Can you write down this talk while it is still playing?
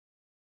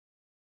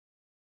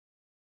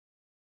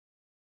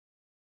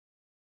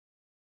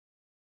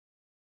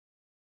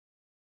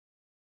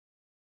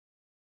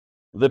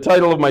The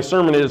title of my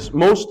sermon is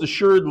Most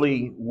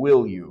Assuredly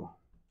Will You.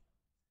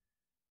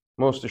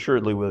 Most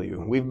assuredly will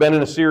you. We've been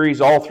in a series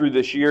all through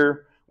this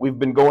year. We've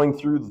been going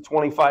through the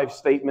 25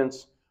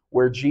 statements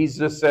where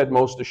Jesus said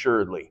most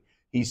assuredly.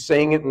 He's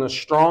saying it in the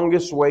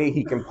strongest way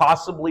he can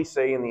possibly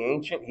say in the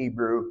ancient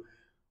Hebrew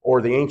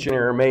or the ancient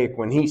Aramaic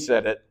when he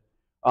said it.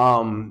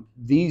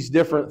 These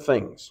different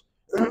things.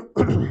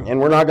 And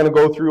we're not going to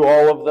go through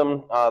all of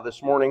them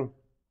this morning.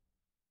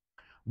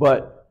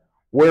 But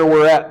where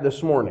we're at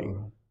this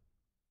morning,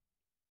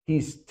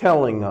 he's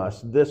telling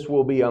us this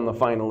will be on the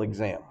final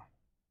exam.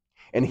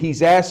 And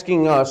he's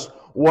asking us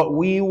what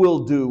we will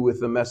do with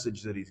the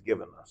message that he's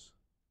given us.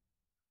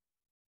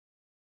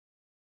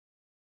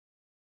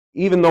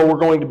 Even though we're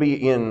going to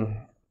be in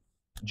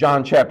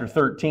John chapter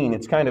 13,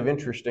 it's kind of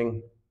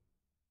interesting.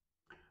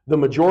 The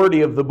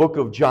majority of the book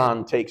of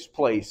John takes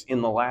place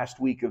in the last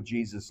week of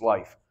Jesus'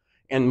 life.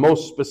 And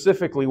most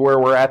specifically where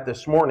we're at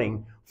this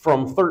morning,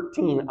 from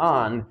 13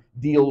 on,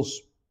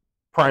 deals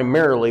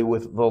primarily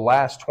with the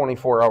last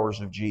 24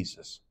 hours of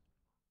Jesus.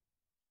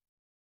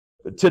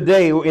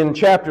 Today, in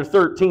chapter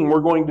 13, we're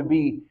going to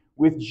be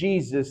with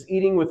Jesus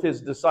eating with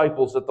his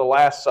disciples at the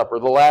Last Supper,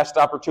 the last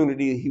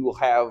opportunity he will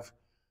have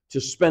to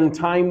spend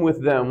time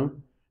with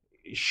them.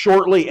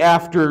 Shortly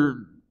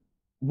after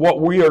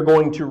what we are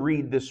going to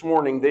read this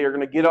morning, they are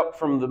going to get up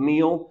from the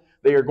meal.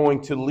 They are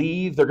going to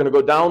leave. They're going to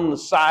go down the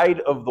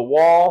side of the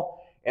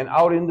wall and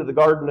out into the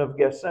Garden of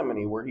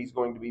Gethsemane, where he's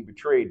going to be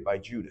betrayed by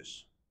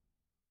Judas.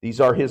 These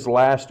are his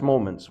last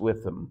moments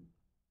with them.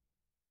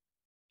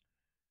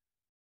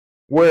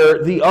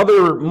 Where the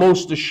other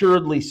most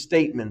assuredly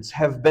statements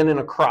have been in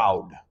a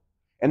crowd,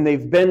 and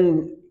they've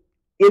been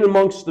in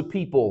amongst the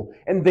people,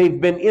 and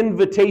they've been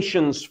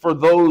invitations for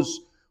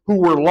those who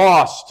were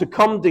lost to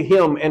come to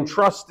him and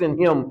trust in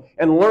him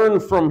and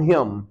learn from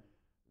him.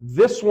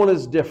 This one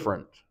is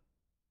different.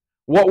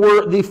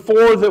 The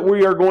four that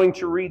we are going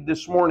to read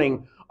this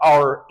morning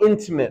are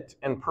intimate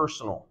and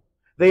personal.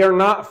 They are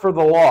not for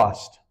the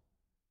lost.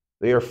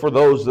 They are for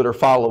those that are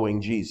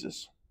following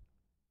Jesus.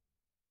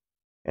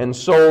 And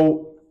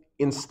so,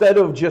 instead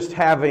of just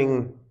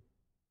having,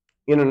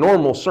 in a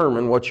normal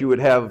sermon, what you would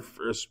have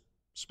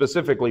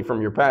specifically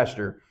from your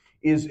pastor,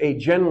 is a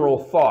general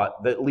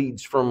thought that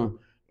leads from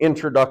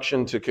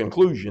introduction to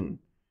conclusion.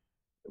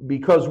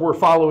 Because we're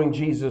following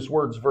Jesus'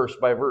 words verse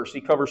by verse,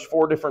 he covers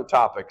 4 different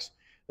topics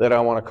that I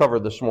want to cover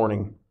this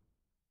morning.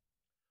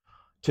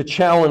 To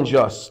challenge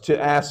us,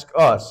 to ask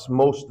us,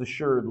 most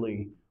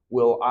assuredly,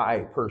 will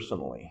I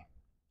personally.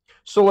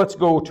 So let's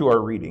go to our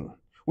reading.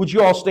 Would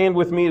you all stand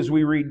with me as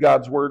we read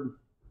God's Word?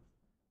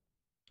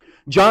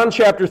 John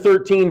chapter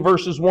 13,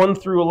 verses 1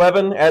 through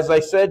 11. As I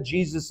said,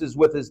 Jesus is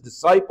with his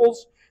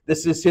disciples.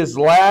 This is his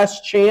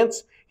last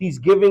chance. He's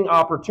giving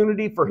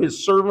opportunity for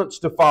his servants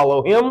to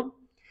follow him.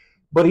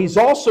 But he's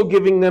also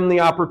giving them the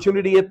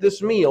opportunity at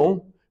this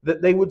meal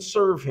that they would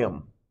serve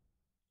him.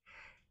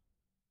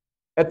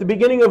 At the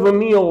beginning of a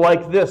meal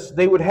like this,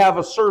 they would have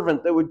a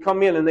servant that would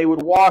come in and they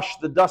would wash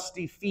the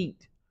dusty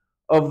feet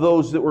of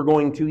those that were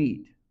going to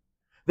eat.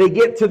 They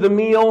get to the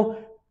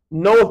meal,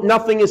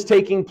 nothing is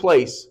taking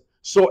place.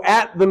 So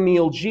at the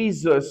meal,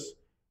 Jesus,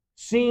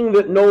 seeing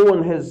that no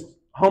one has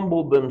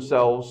humbled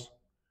themselves,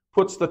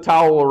 puts the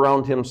towel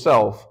around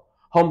himself,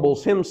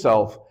 humbles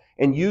himself,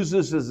 and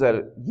uses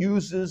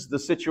the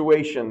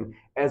situation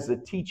as a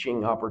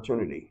teaching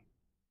opportunity.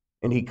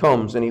 And he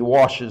comes and he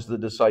washes the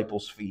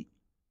disciples' feet.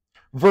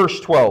 Verse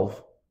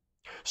 12.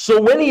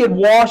 So when he had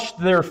washed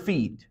their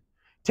feet,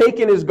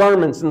 taken his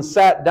garments and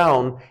sat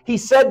down, he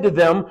said to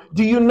them,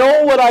 "Do you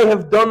know what I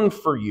have done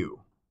for you?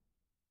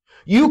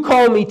 You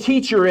call me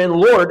teacher and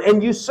Lord,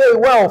 and you say,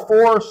 well,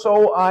 for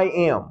so I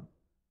am.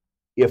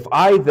 If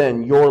I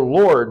then, your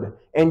Lord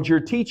and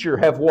your teacher,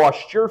 have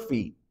washed your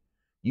feet,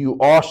 you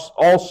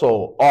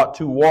also ought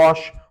to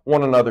wash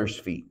one another's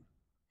feet.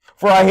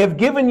 For I have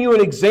given you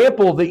an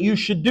example that you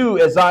should do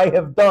as I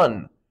have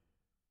done.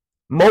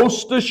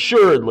 Most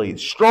assuredly,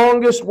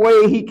 strongest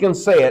way he can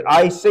say it,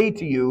 I say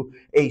to you,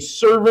 a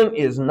servant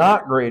is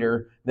not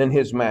greater than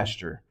his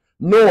master,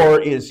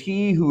 nor is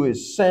he who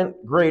is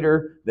sent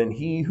greater than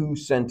he who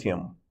sent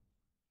him.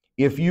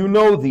 If you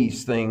know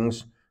these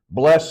things,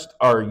 blessed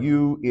are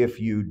you if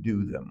you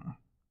do them."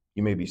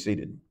 You may be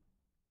seated.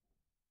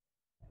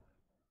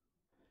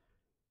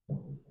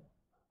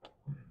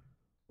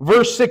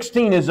 Verse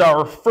 16 is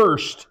our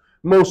first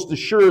most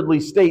assuredly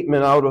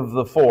statement out of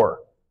the 4.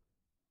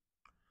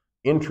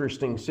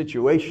 Interesting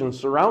situation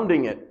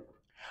surrounding it.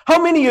 How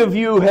many of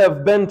you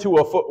have been to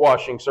a foot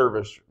washing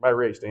service by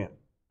raised hand?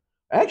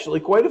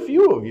 Actually, quite a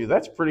few of you.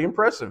 That's pretty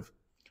impressive.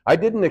 I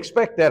didn't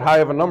expect that high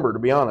of a number, to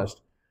be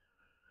honest.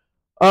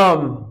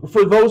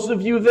 For those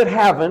of you that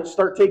haven't,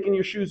 start taking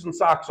your shoes and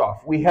socks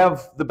off. We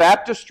have the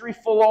baptistry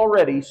full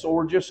already, so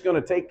we're just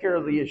going to take care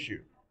of the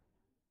issue.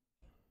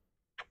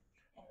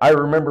 I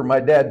remember my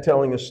dad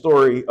telling a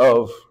story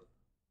of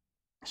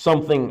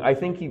something I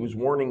think he was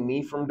warning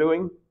me from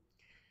doing.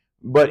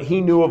 But he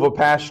knew of a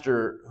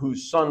pastor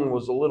whose son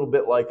was a little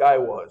bit like I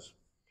was.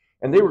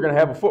 And they were going to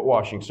have a foot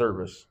washing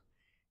service.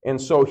 And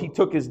so he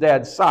took his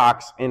dad's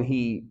socks and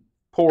he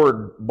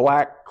poured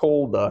black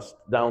coal dust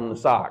down the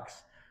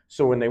socks.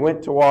 So when they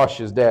went to wash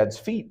his dad's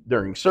feet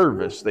during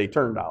service, they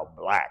turned out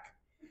black.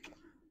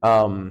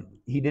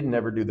 He didn't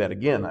ever do that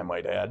again, I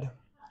might add.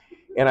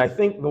 And I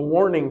think the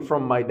warning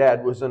from my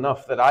dad was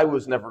enough that I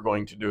was never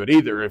going to do it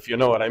either, if you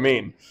know what I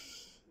mean.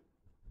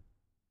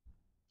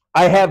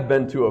 I have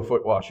been to a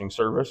foot washing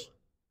service,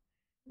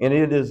 and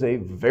it is a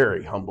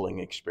very humbling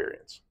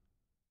experience.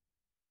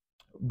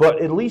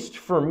 But at least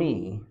for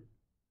me,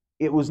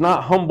 it was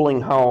not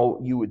humbling how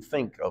you would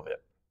think of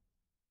it.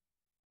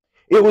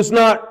 It was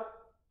not,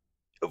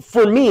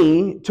 for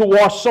me, to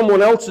wash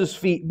someone else's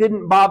feet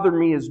didn't bother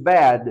me as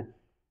bad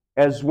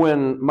as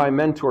when my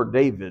mentor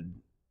David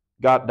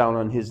got down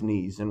on his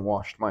knees and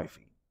washed my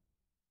feet.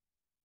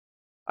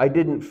 I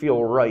didn't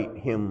feel right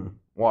him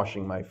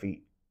washing my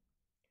feet.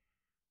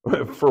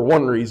 For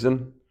one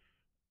reason,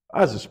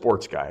 I was a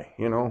sports guy,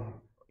 you know.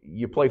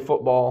 You play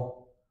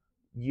football,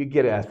 you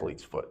get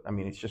athlete's foot. I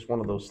mean, it's just one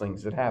of those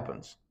things that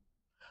happens.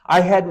 I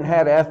hadn't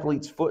had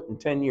athlete's foot in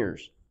 10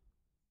 years.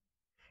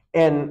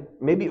 And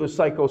maybe it was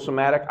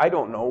psychosomatic, I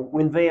don't know.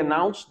 When they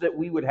announced that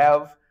we would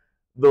have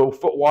the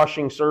foot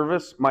washing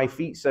service, my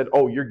feet said,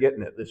 "Oh, you're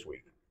getting it this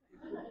week."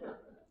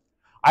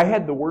 I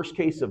had the worst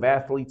case of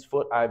athlete's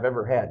foot I've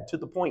ever had, to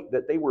the point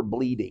that they were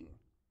bleeding.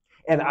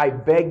 And I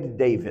begged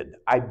David,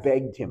 I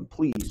begged him,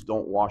 please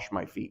don't wash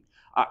my feet.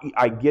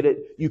 I get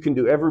it. You can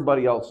do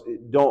everybody else.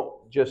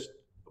 Don't just,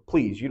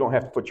 please, you don't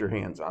have to put your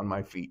hands on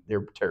my feet.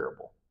 They're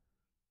terrible.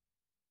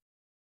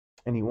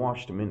 And he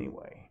washed them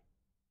anyway.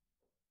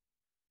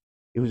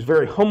 It was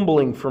very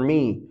humbling for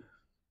me.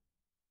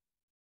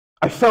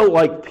 I felt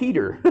like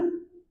Peter.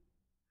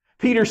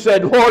 Peter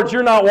said, "Lord,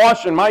 you're not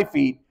washing my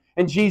feet."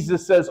 And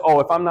Jesus says, "Oh,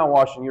 if I'm not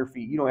washing your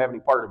feet, you don't have any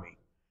part of me."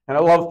 And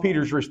I love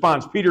Peter's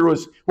response. Peter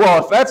was,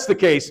 "Well, if that's the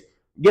case,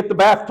 get the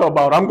bathtub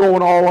out. I'm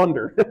going all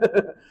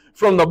under."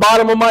 From the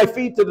bottom of my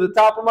feet to the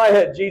top of my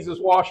head, Jesus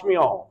washed me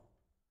all.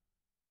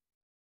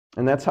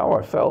 And that's how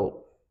I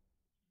felt.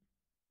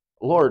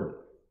 Lord,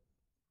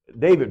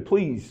 David,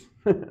 please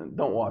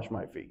don't wash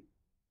my feet.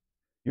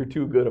 You're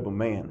too good of a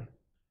man.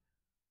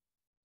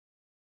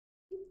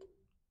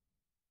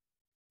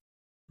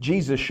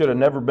 Jesus should have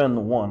never been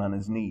the one on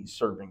his knees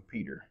serving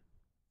Peter.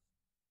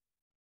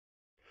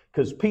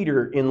 Because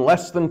Peter, in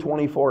less than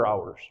 24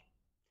 hours,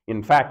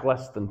 in fact,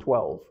 less than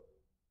 12,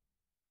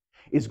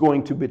 is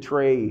going to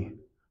betray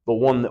the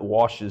one that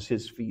washes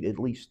his feet at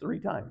least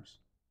 3 times.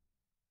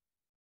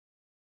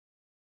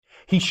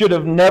 He should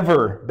have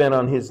never been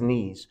on his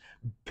knees.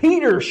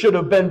 Peter should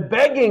have been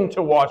begging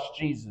to wash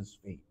Jesus'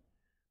 feet,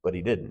 but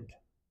he didn't.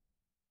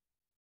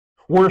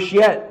 Worse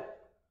yet,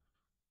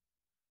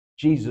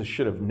 Jesus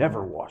should have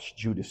never washed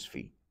Judas'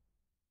 feet.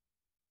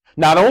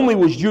 Not only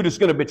was Judas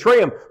going to betray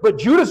him, but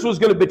Judas was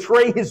going to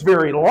betray his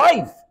very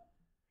life.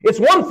 It's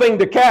one thing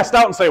to cast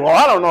out and say, "Well,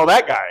 I don't know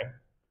that guy."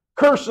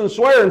 Curse and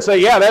swear and say,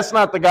 "Yeah, that's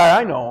not the guy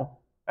I know.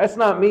 That's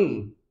not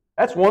me."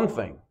 That's one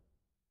thing.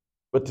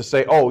 But to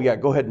say, "Oh, yeah,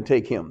 go ahead and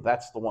take him.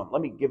 That's the one.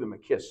 Let me give him a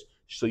kiss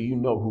so you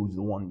know who's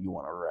the one you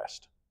want to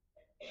arrest."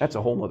 That's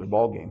a whole other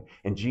ballgame.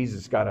 And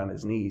Jesus got on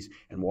his knees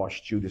and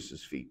washed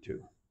Judas's feet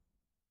too.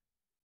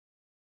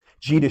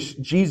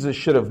 Jesus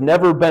should have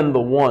never been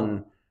the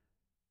one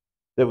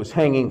that was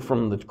hanging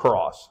from the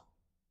cross.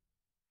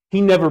 He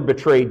never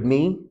betrayed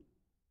me.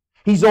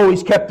 He's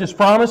always kept his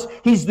promise.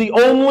 He's the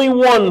only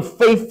one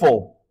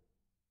faithful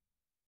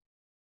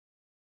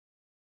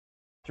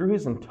through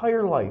his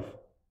entire life.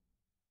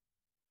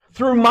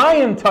 Through my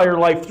entire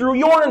life, through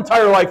your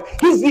entire life.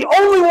 He's the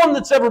only one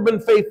that's ever been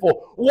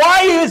faithful.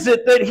 Why is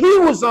it that he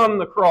was on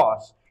the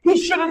cross? He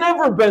should have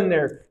never been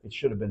there. It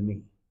should have been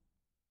me.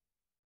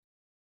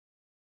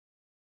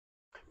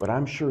 But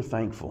I'm sure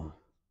thankful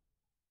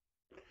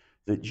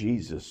that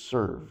Jesus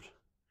served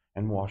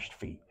and washed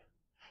feet.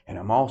 And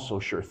I'm also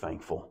sure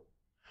thankful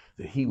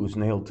that he was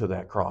nailed to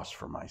that cross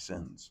for my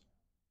sins.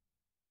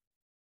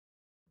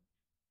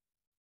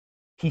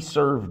 He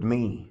served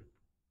me.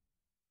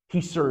 He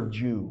served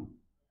you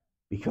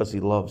because he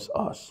loves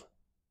us.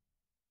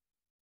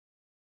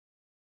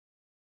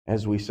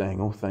 As we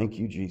sang, "Oh, thank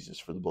you, Jesus,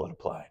 for the blood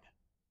applied."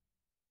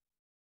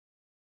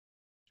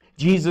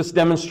 Jesus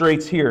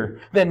demonstrates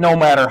here that no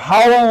matter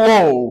how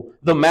low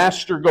the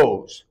master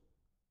goes,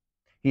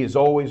 he is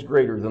always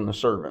greater than the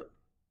servant.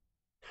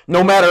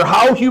 No matter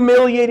how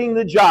humiliating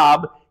the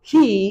job,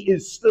 he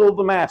is still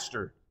the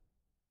master.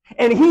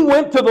 And he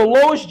went to the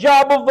lowest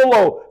job of the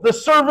low, the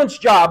servant's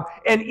job,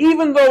 and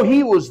even though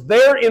he was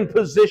there in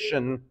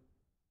position,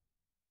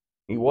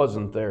 he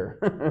wasn't there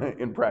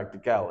in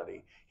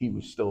practicality. He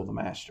was still the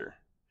master.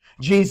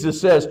 Jesus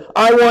says,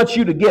 "I want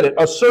you to get it.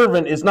 A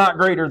servant is not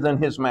greater than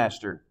his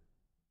master."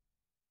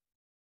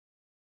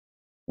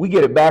 We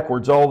get it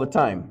backwards all the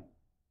time.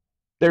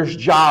 There's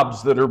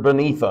jobs that are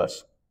beneath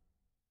us.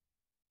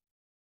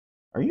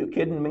 Are you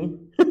kidding me?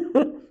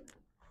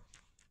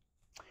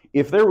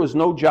 If there was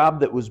no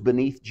job that was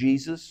beneath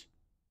Jesus,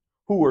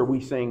 who are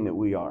we saying that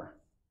we are?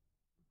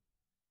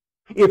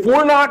 If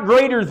we're not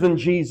greater than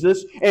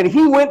Jesus, and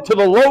he went to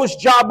the lowest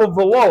job of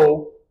the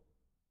low,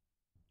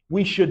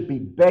 We should be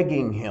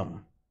begging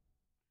him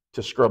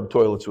to scrub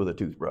toilets with a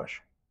toothbrush.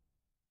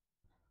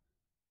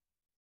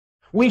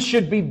 We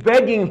should be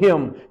begging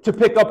him to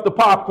pick up the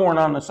popcorn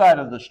on the side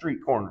of the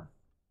street corner.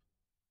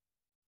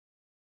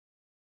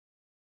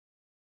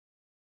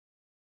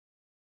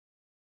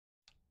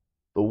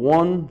 The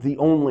one, the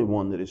only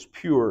one that is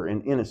pure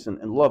and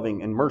innocent and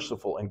loving and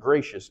merciful and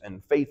gracious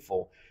and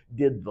faithful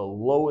did the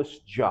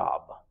lowest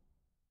job.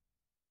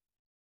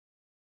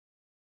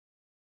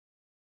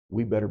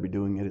 We better be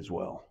doing it as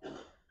well.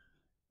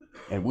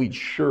 And we'd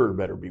sure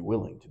better be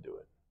willing to do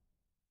it.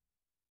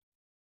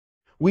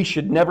 We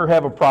should never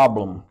have a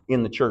problem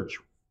in the church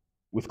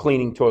with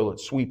cleaning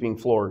toilets, sweeping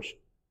floors,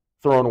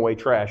 throwing away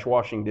trash,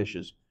 washing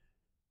dishes.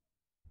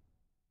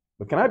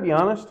 But can I be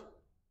honest?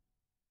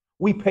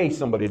 We pay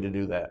somebody to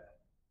do that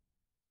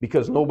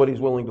because nobody's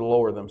willing to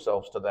lower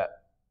themselves to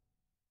that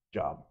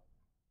job.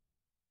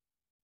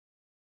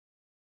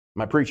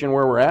 Am I preaching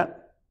where we're at?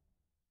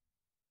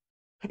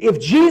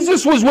 If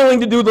Jesus was willing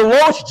to do the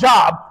lowest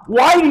job,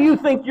 why do you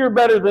think you're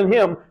better than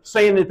him,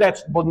 saying that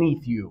that's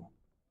beneath you?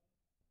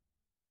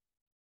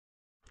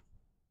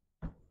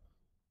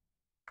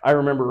 I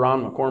remember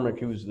Ron McCormick,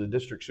 who was the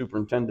district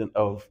superintendent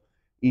of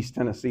East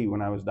Tennessee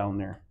when I was down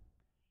there.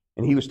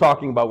 And he was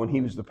talking about when he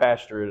was the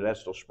pastor at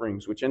Estill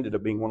Springs, which ended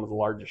up being one of the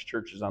largest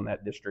churches on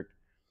that district.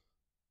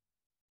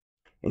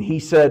 And he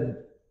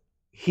said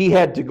he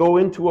had to go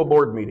into a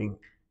board meeting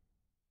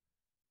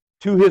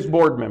to his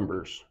board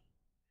members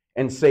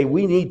and say,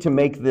 we need to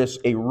make this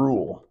a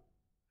rule,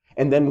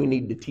 and then we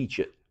need to teach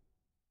it.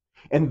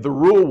 And the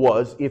rule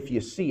was, if you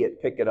see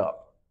it, pick it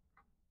up.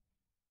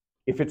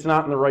 If it's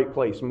not in the right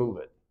place, move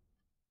it.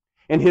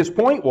 And his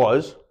point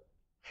was,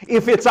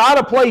 if it's out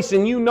of place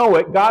and you know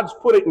it, God's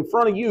put it in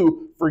front of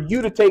you for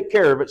you to take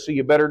care of it, so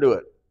you better do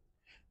it.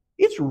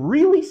 It's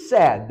really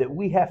sad that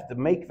we have to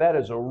make that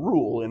as a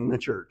rule in the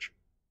church.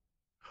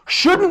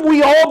 Shouldn't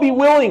we all be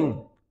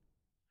willing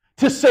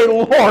to say,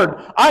 Lord,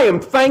 I am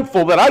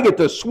thankful that I get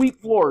to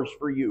sweep floors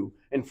for you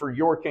and for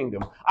your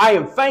kingdom. I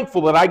am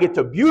thankful that I get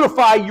to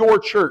beautify your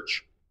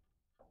church.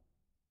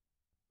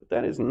 But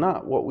that is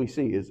not what we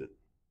see, is it?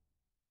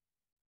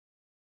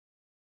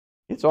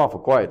 It's awful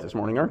quiet this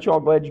morning. Aren't you all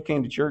glad you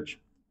came to church?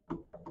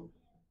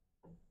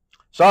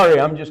 Sorry,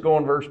 I'm just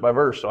going verse by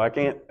verse, so I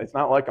can't, it's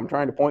not like I'm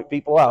trying to point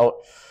people out.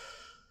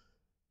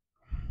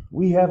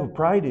 We have a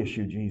pride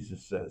issue,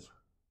 Jesus says.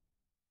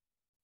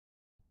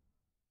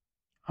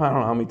 I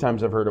don't know how many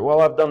times I've heard it.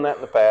 Well, I've done that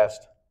in the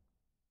past.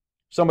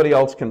 Somebody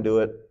else can do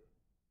it.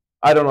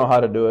 I don't know how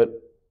to do it.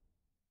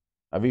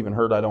 I've even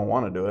heard I don't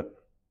want to do it.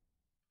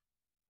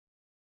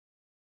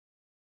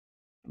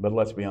 But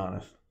let's be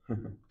honest.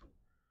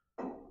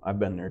 I've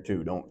been there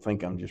too. Don't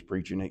think I'm just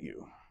preaching at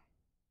you.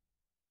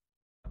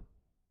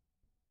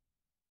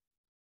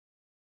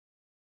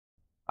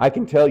 I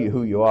can tell you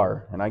who you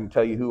are, and I can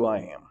tell you who I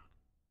am.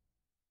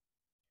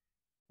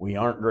 We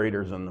aren't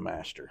greater than the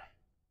Master.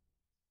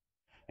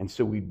 And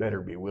so we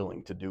better be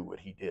willing to do what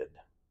he did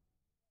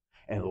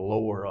and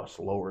lower us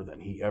lower than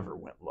he ever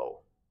went low.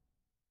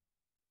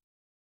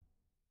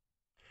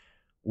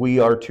 We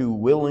are to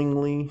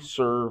willingly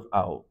serve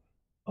out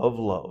of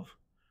love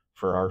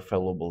for our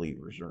fellow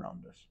believers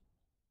around us.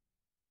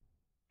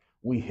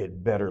 We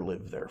had better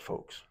live there,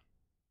 folks.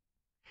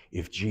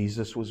 If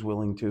Jesus was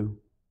willing to,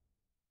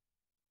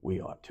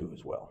 we ought to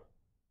as well.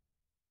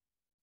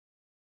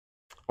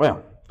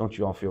 Well, don't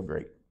you all feel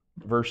great?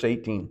 Verse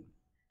 18,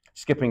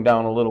 skipping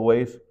down a little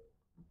ways.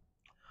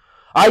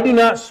 I do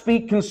not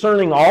speak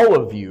concerning all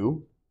of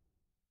you.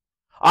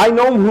 I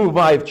know whom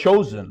I have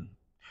chosen.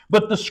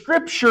 But the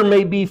scripture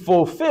may be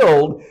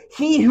fulfilled.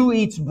 He who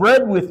eats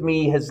bread with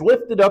me has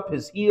lifted up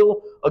his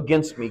heel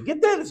against me. Get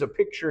that as a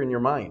picture in your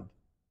mind.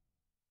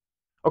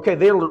 Okay,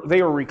 they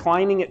are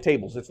reclining at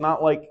tables. It's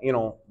not like,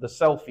 the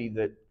selfie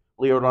that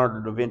Leonardo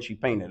da Vinci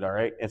painted, all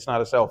right? It's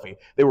not a selfie.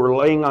 They were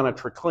laying on a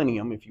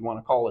triclinium, if you want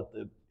to call it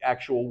the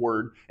actual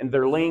word, and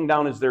they're laying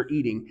down as they're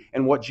eating.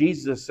 And what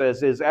Jesus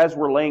says is, as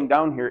we're laying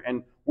down here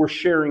and we're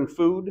sharing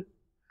food,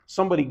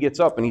 somebody gets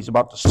up and he's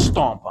about to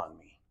stomp on me.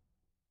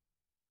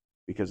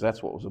 Because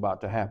that's what was about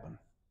to happen.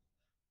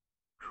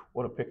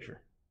 What a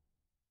picture.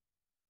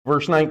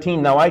 Verse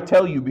 19, now I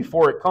tell you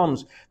before it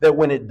comes, that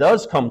when it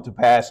does come to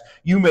pass,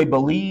 you may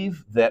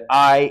believe that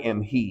I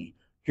am he.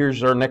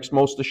 Here's our next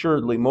most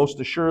assuredly. Most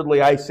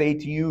assuredly I say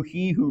to you,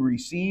 he who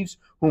receives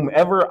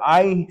whomever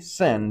I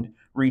send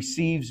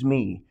receives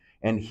me,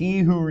 and he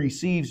who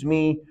receives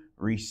me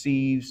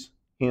receives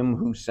him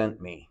who sent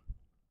me.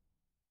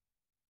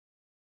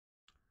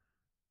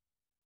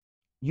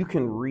 You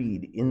can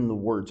read in the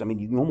words,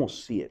 you can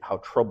almost see it, how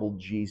troubled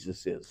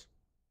Jesus is.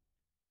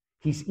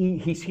 He's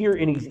here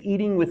and he's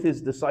eating with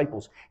his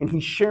disciples, and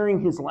he's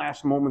sharing his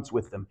last moments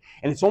with them.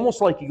 And it's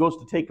almost like he goes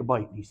to take a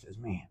bite and he says,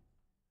 man,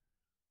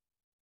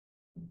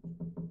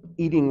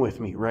 eating with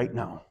me right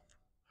now,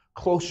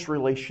 close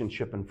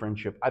relationship and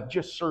friendship. I've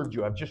just served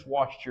you. I've just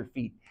washed your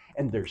feet.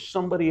 And there's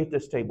somebody at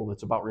this table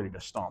that's about ready to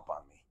stomp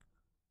on me.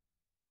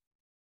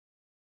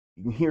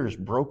 You can hear his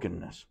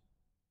brokenness.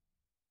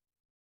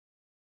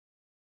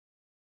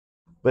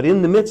 But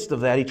in the midst of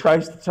that, he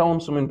tries to tell them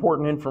some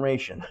important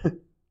information.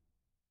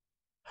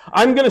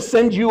 I'm going to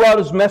send you out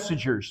as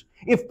messengers.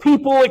 If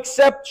people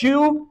accept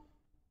you,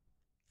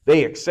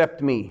 they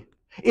accept me.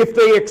 If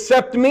they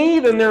accept me,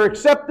 then they're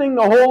accepting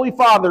the Holy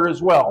Father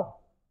as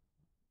well.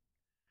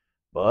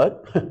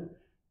 But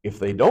if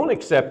they don't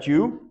accept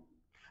you,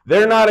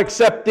 they're not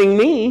accepting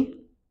me.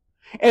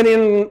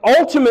 And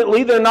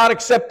ultimately, they're not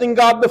accepting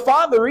God the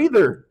Father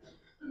either.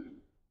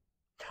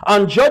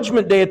 On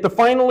Judgment Day, at the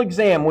final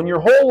exam, when your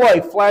whole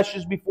life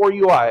flashes before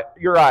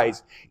your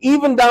eyes,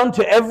 even down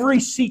to every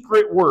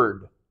secret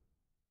word,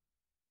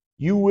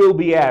 you will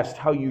be asked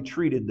how you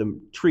treated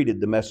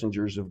the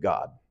messengers of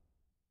God.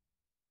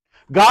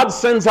 God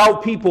sends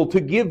out people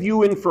to give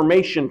you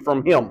information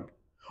from Him.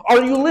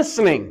 Are you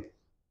listening?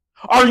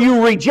 Are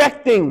you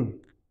rejecting?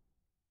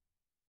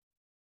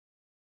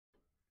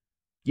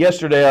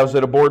 Yesterday, I was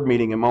at a board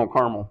meeting in Mount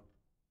Carmel.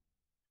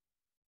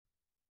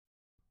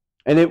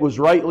 And it was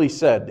rightly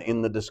said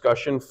in the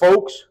discussion,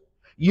 folks,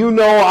 you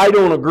know I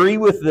don't agree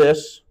with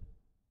this,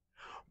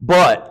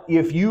 but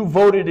if you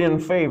voted in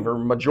favor,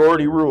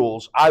 majority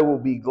rules, I will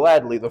be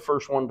gladly the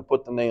first one to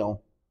put the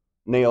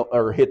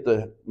hit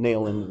the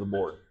nail into the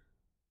board.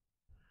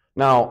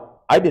 Now,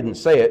 I didn't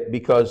say it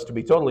because, to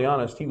be totally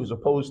honest, he was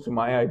opposed to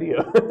my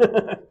idea.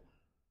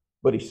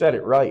 But he said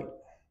it right.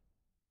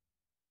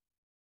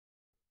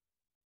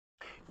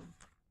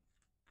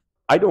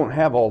 I don't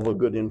have all the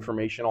good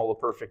information, all the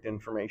perfect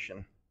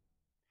information.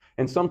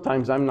 And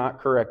sometimes I'm not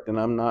correct and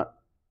I'm not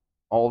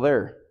all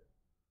there.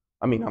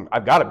 I mean,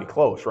 I've got to be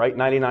close, right?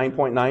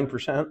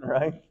 99.9%,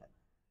 right?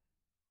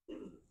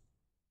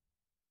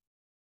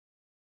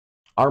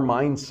 Our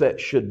mindset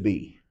should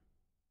be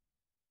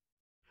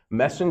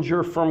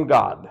messenger from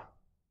God,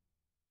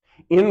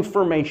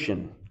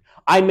 information.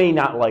 I may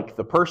not like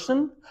the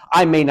person,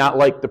 I may not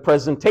like the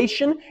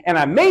presentation, and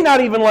I may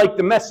not even like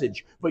the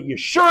message, but you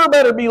sure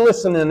better be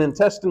listening and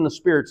testing the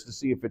spirits to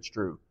see if it's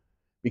true,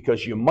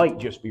 because you might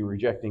just be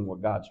rejecting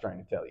what God's trying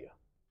to tell you.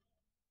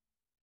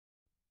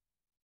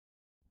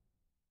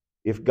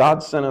 If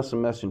God sent us a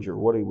messenger,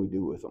 what do we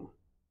do with them?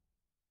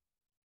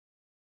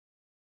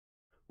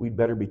 We'd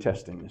better be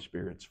testing the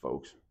spirits,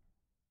 folks.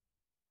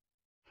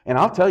 And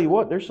I'll tell you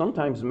what, there's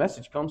sometimes the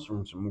message comes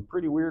from some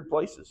pretty weird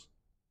places.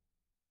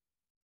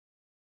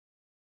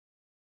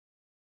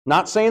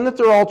 Not saying that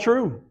they're all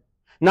true.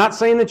 Not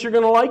saying that you're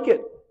going to like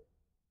it.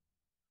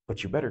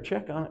 But you better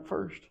check on it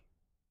first.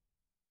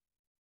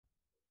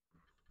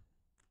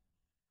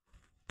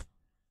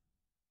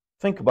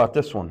 Think about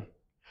this one.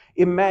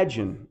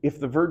 Imagine if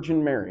the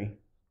Virgin Mary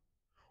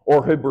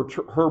or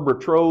her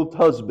betrothed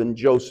husband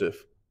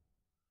Joseph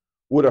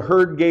would have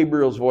heard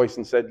Gabriel's voice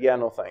and said, yeah,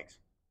 no thanks.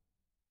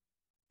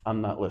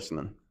 I'm not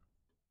listening.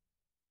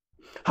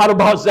 How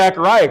about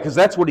Zechariah? Because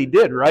that's what he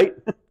did, right?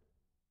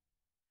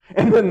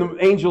 And then the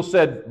angel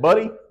said,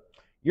 buddy,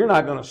 you're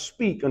not going to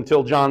speak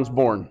until John's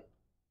born.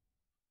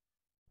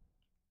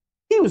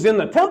 He was in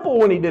the temple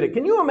when he did it.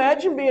 Can you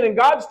imagine being in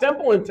God's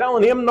temple and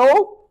telling him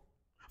no?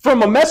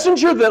 From a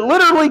messenger that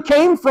literally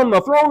came from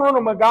the throne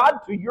room of God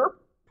to your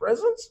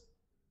presence?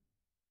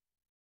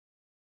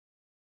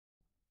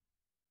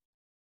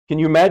 Can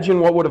you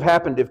imagine what would have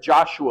happened if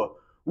Joshua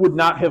would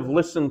not have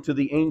listened to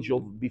the angel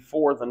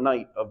before the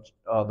night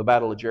of the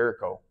Battle of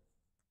Jericho?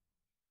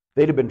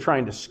 They'd have been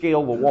trying to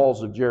scale the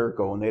walls of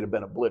Jericho and they'd have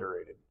been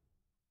obliterated.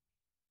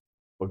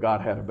 But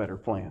God had a better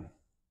plan.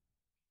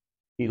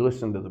 He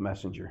listened to the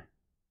messenger.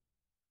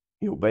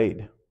 He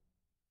obeyed.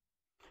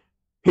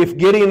 If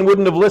Gideon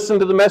wouldn't have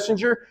listened to the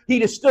messenger,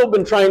 he'd have still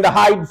been trying to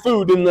hide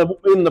food in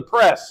the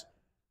press.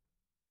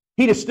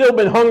 He'd have still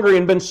been hungry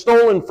and been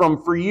stolen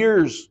from for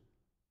years.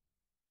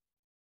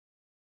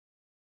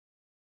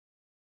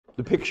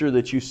 The picture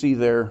that you see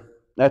there,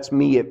 that's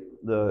me at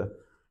the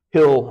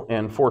hill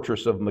and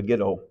fortress of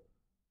Megiddo.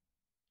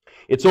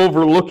 It's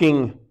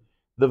overlooking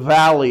the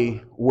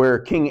valley where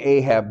King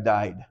Ahab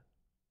died.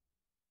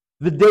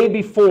 The day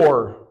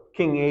before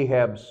King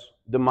Ahab's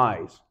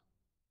demise.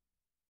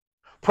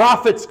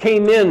 Prophets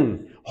came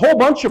in, a whole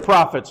bunch of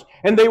prophets,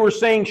 and they were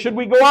saying, should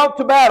we go out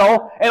to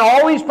battle? And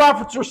all these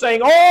prophets were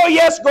saying, oh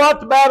yes, go out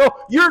to battle,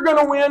 you're going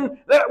to win,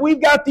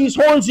 we've got these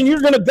horns and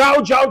you're going to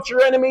gouge out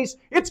your enemies,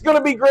 it's going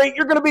to be great,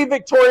 you're going to be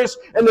victorious.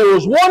 And there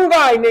was one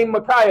guy named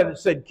Micaiah that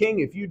said, King,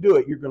 if you do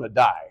it, you're going to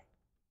die.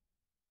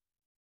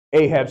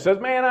 Ahab says,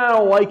 man, I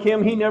don't like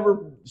him, he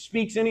never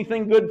speaks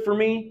anything good for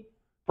me.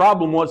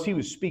 Problem was, he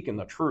was speaking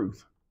the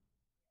truth.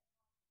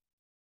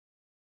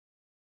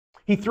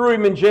 He threw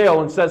him in jail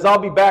and says, I'll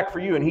be back for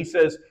you. And he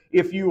says,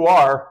 if you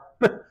are,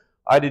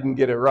 I didn't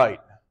get it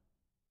right.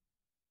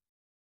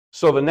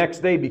 So the next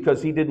day,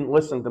 because he didn't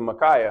listen to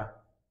Micaiah,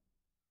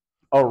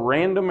 a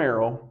random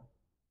arrow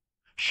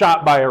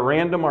shot by a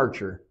random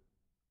archer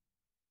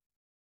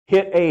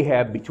hit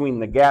Ahab between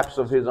the gaps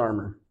of his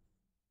armor.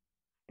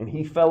 And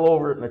he fell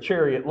over in a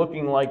chariot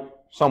looking like,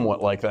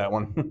 somewhat like that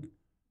one,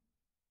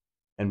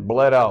 and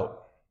bled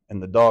out.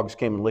 And the dogs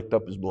came and licked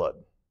up his blood.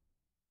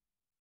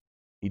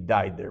 He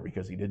died there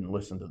because he didn't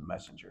listen to the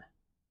messenger.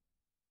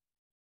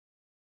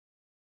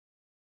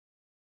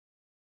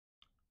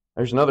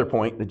 There's another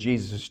point that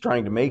Jesus is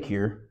trying to make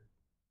here.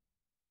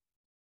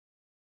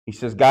 He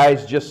says,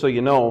 guys, just so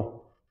you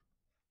know,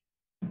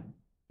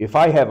 if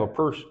I have a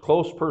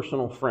close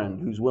personal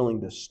friend who's willing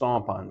to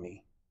stomp on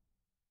me,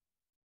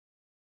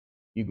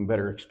 you can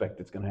better expect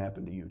it's going to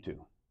happen to you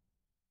too.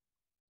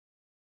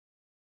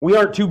 We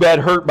aren't too bad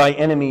hurt by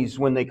enemies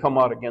when they come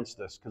out against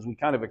us because we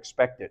kind of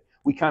expect it.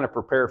 We kind of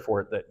prepare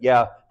for it that,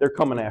 yeah, they're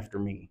coming after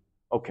me.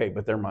 Okay,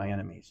 but they're my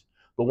enemies.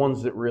 The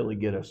ones that really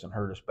get us and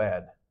hurt us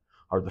bad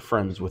are the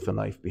friends with the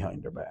knife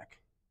behind their back.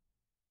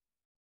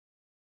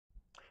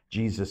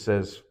 Jesus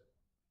says,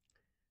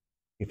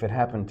 if it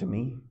happened to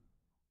me,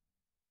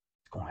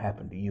 it's going to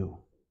happen to you.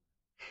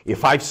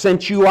 If I've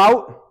sent you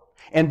out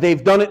and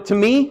they've done it to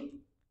me,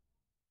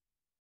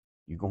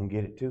 you're going to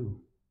get it too.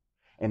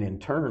 And in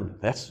turn,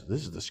 this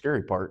is the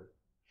scary part.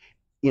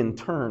 In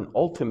turn,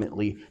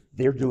 ultimately,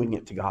 they're doing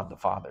it to God the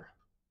Father.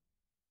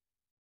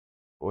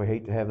 Boy, I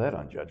hate to have that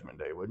on Judgment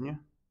Day, wouldn't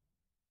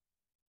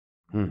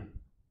you?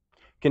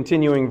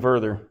 Continuing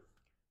further,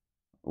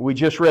 we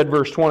just read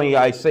verse 20.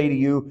 I say to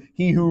you,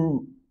 he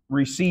who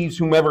receives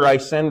whomever I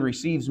send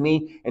receives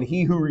me, and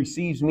he who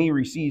receives me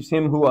receives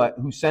him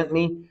who sent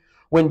me.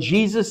 When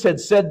Jesus had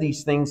said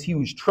these things, he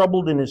was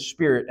troubled in his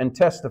spirit and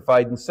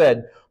testified and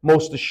said,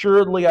 most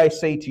assuredly I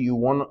say to you,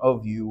 one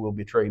of you will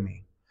betray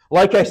me.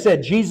 Like I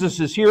said,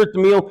 Jesus is here at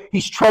the meal.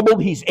 He's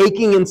troubled. He's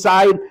aching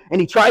inside, and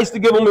he tries to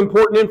give them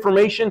important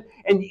information.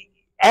 And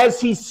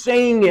as he's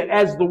saying it,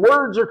 as the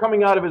words are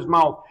coming out of his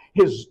mouth,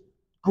 his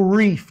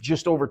grief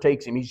just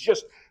overtakes him. It's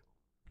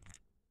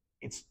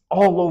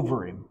all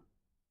over him.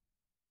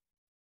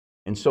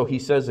 And so he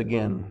says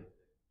again,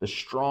 the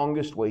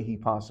strongest way he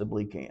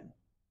possibly can,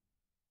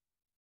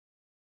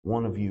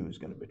 one of you is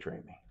going to betray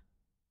me.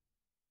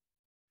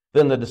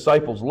 Then the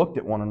disciples looked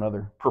at one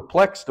another,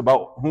 perplexed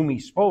about whom he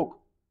spoke.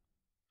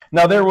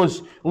 Now there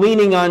was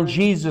leaning on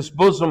Jesus'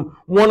 bosom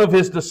one of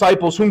his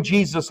disciples whom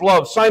Jesus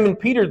loved. Simon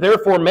Peter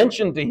therefore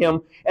mentioned to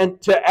him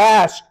and to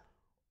ask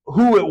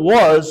who it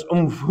was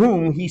of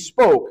whom he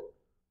spoke.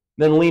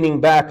 Then leaning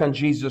back on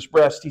Jesus'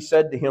 breast, he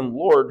said to him,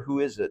 Lord, who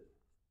is it?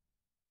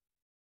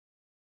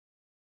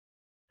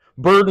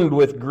 Burdened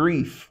with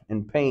grief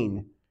and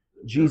pain,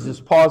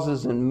 Jesus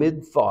pauses in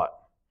mid-thought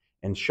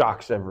and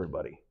shocks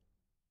everybody.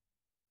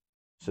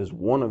 Says,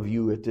 one of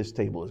you at this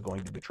table is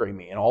going to betray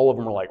me. And all of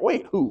them are like,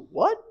 wait, who?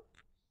 What?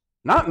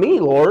 Not me,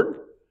 Lord.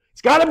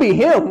 It's got to be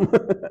him.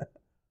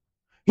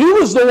 He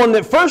was the one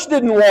that first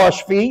didn't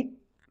wash feet.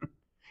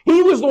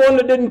 He was the one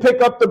that didn't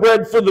pick up the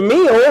bread for the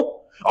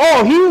meal.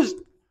 Oh,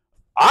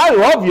 I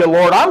love you,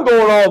 Lord. I'm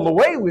going all the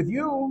way with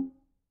you.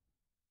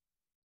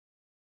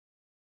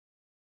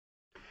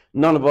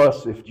 None of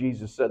us, if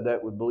Jesus said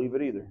that, would believe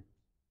it either.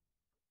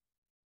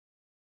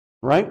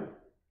 Right?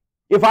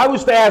 If I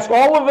was to ask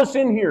all of us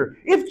in here,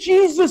 if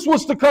Jesus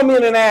was to come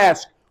in and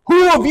ask,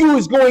 who of you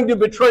is going to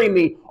betray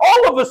me?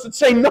 All of us would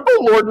say, no,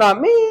 Lord, not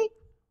me.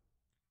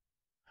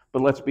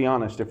 But let's be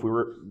honest, if we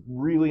were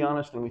really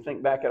honest and we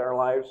think back at our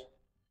lives,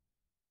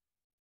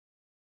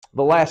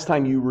 the last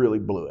time you really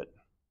blew it,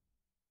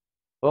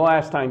 the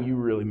last time you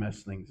really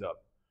messed things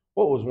up,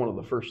 what was one of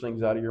the first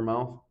things out of your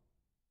mouth?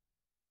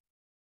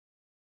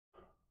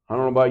 I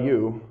don't know about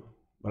you,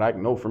 but I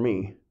know for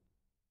me,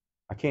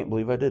 I can't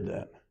believe I did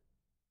that.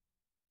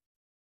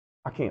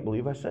 I can't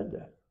believe I said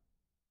that.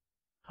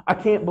 I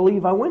can't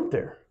believe I went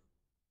there.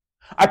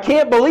 I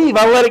can't believe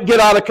I let it get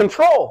out of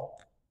control.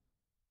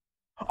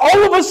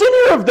 All of us in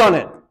here have done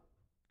it.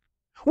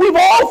 We've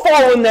all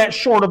fallen that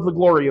short of the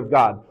glory of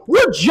God.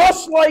 We're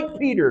just like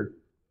Peter.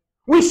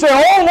 We say,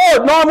 oh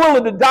Lord, no, I'm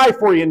willing to die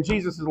for you. And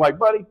Jesus is like,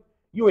 buddy,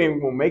 you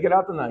ain't going to make it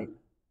out tonight.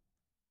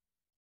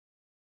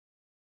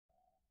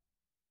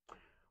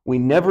 We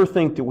never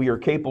think that we are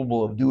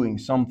capable of doing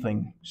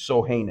something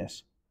so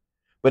heinous.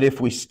 But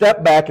if we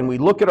step back and we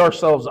look at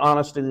ourselves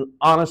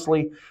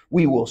honestly,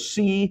 we will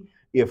see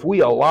if we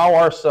allow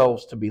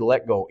ourselves to be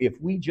let go, if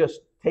we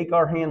just take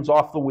our hands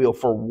off the wheel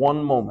for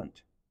one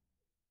moment,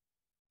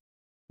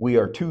 we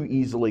are too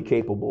easily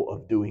capable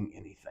of doing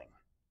anything.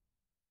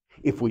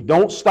 If we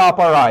don't stop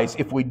our eyes,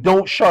 if we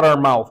don't shut our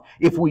mouth,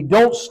 if we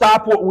don't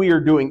stop what we are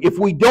doing, if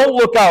we don't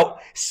look out,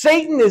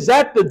 Satan is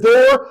at the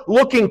door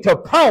looking to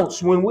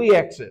pounce when we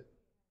exit.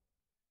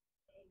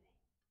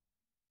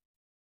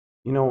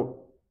 You know,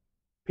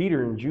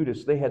 Peter and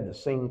Judas, they had the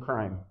same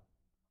crime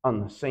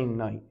on the same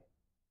night.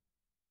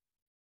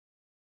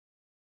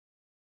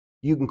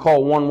 You can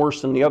call one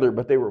worse than the other,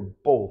 but they were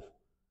both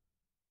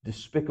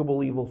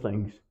despicable, evil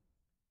things.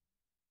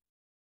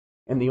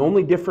 And the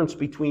only difference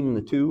between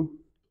the two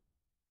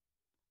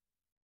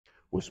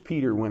was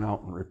Peter went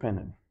out and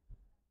repented.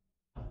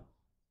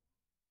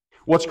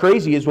 What's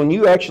crazy is when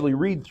you actually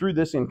read through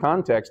this in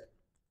context,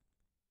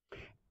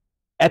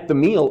 at the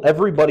meal,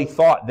 everybody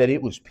thought that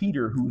it was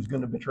Peter who was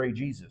going to betray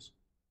Jesus.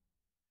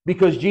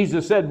 Because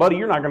Jesus said, buddy,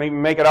 you're not going to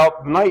even make it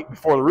out tonight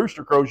before the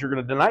rooster crows. You're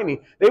going to deny me.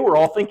 They were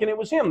all thinking it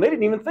was him. They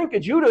didn't even think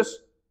of Judas.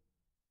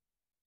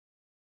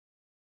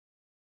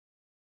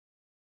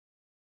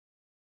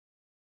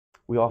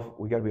 We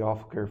got to be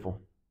awful careful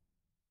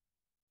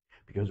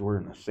because we're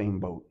in the same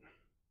boat.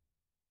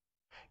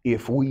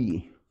 If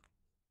we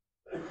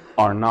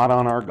are not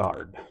on our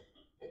guard,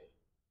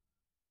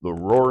 the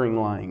roaring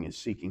lion is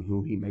seeking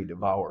who he may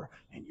devour,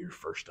 and you're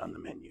first on the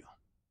menu.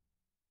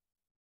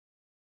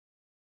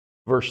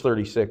 Verse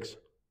 36.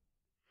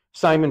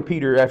 Simon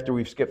Peter, after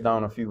we've skipped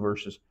down a few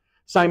verses,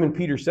 Simon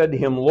Peter said to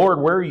him, Lord,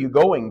 where are you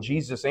going?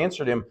 Jesus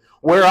answered him,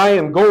 where I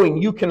am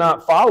going you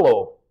cannot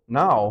follow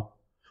now,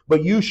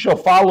 but you shall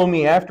follow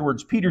me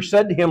afterwards. Peter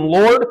said to him,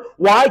 Lord,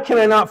 why can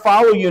I not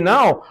follow you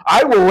now?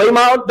 I will lay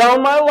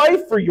down my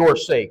life for your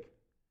sake.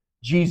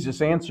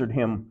 Jesus answered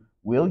him,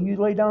 will you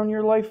lay down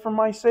your life for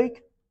my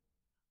sake?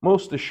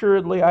 Most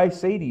assuredly I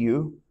say to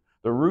you,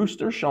 the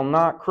rooster shall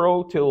not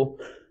crow till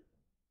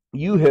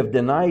you have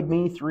denied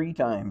me 3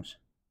 times.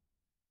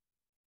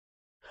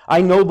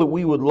 I know that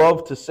we would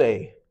love to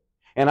say,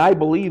 and I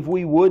believe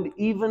we would,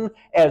 even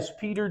as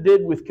Peter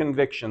did with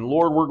conviction,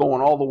 Lord, we're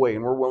going all the way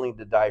and we're willing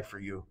to die for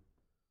you.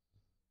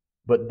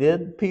 But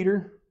did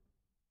Peter?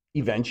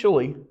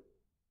 Eventually.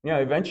 Yeah,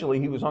 eventually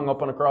he was hung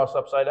up on a cross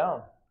upside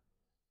down.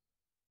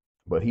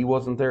 But he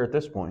wasn't there at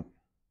this point.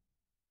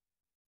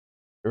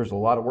 There was a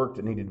lot of work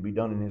that needed to be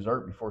done in his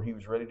heart before he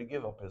was ready to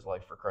give up his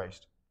life for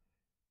Christ.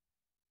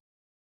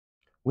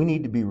 We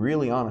need to be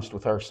really honest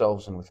with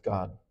ourselves and with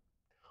God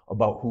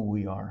about who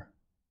we are.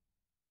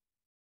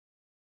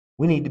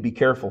 We need to be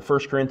careful. 1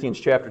 Corinthians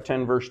chapter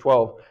 10, verse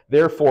 12.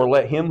 Therefore,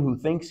 let him who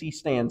thinks he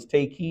stands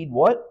take heed,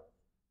 what?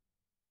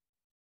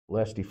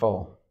 Lest he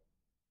fall.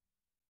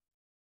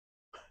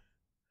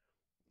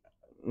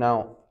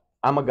 Now,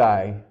 I'm a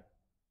guy,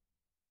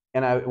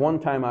 and at one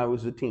time I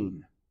was a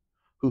teen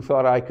who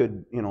thought I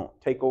could,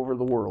 take over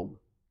the world.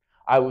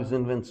 I was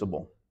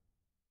invincible.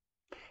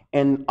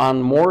 And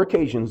on more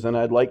occasions than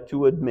I'd like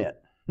to admit,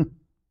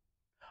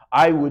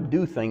 I would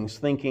do things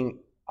thinking,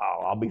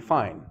 oh, I'll be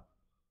fine.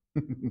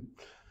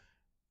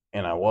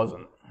 And I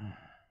wasn't.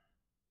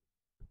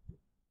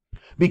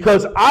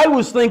 Because I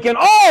was thinking,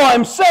 oh,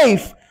 I'm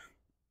safe.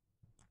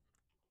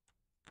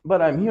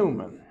 But I'm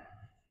human.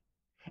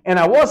 And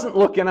I wasn't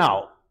looking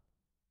out.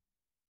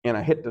 And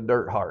I hit the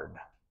dirt hard.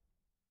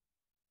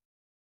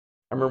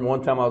 I remember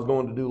one time I was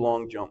going to do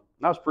long jump.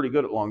 I was pretty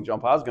good at long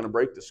jump. I was going to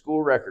break the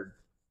school record.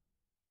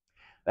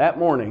 That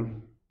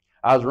morning,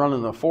 I was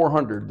running the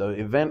 400, the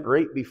event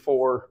right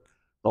before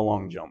the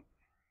long jump.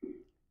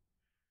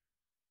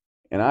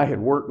 And I had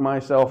worked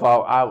myself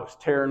out. I was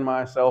tearing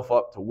myself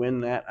up to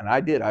win that. And I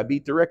did. I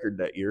beat the record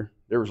that year.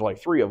 There was like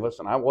 3 of us,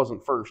 and I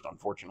wasn't first,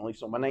 unfortunately,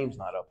 so my name's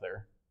not up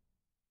there.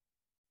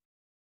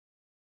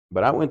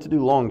 But I went to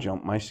do long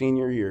jump my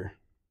senior year.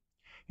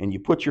 And you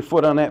put your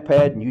foot on that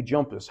pad and you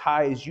jump as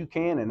high as you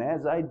can. And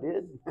as I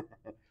did,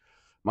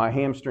 my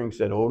hamstring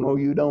said, oh, no,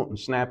 you don't, and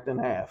snapped in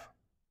half.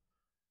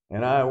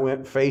 And I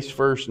went face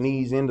first,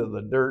 knees into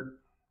the dirt.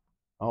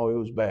 Oh, it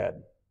was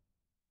bad.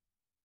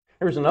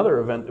 There's another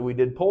event that we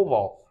did, pole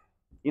vault.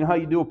 You know how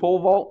you do a pole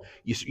vault?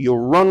 You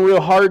run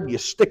real hard, you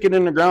stick it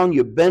in the ground,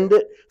 you bend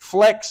it,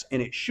 flex,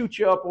 and it shoots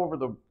you up over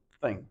the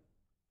thing.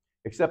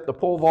 Except the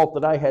pole vault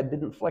that I had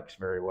didn't flex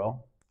very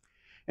well.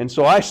 And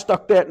so I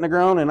stuck that in the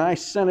ground and I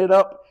sent it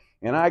up,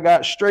 and I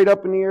got straight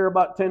up in the air,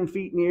 about 10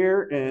 feet in the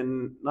air,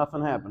 and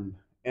nothing happened.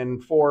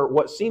 And for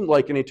what seemed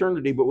like an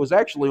eternity, but was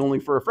actually only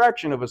for a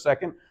fraction of a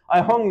second,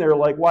 I hung there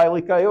like Wile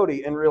E.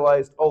 Coyote and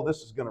realized, oh,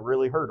 this is going to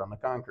really hurt on the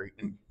concrete.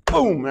 And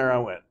boom, there I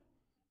went.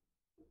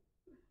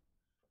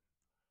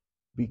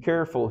 Be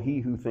careful, he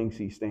who thinks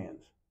he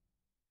stands,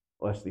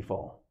 lest he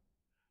fall.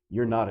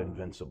 You're not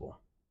invincible.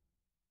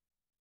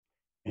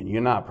 And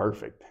you're not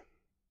perfect.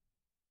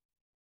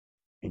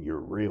 And you're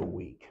real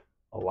weak.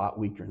 A lot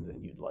weaker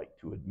than you'd like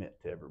to admit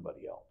to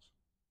everybody else.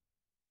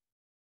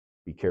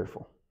 Be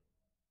careful.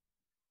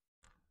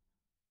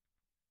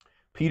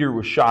 Peter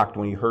was shocked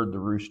when he heard the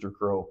rooster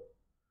crow.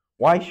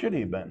 Why should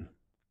he have been?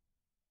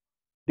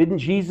 Didn't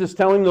Jesus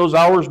tell him those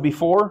hours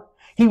before?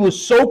 He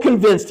was so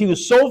convinced, he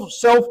was so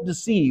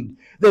self-deceived,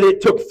 that it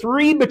took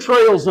 3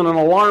 betrayals and an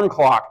alarm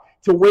clock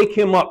to wake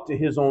him up to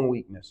his own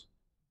weakness.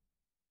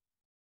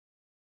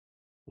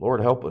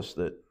 Lord, help us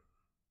that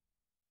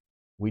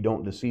we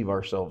don't deceive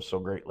ourselves so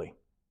greatly.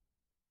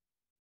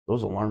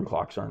 Those alarm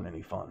clocks aren't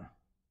any fun.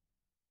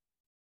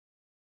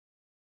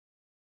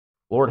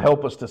 Lord,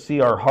 help us to see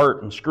our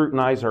heart and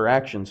scrutinize our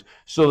actions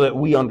so that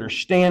we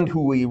understand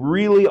who we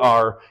really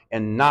are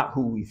and not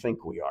who we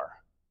think we are.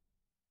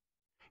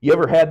 You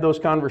ever had those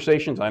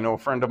conversations? I know a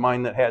friend of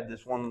mine that had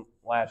this one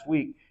last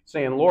week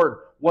saying, Lord,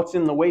 what's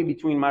in the way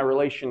between my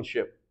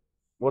relationship?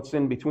 What's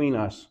in between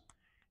us?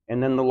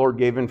 And then the Lord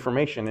gave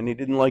information, and he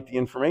didn't like the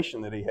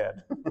information that he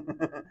had.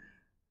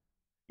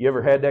 You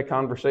ever had that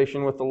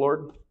conversation with the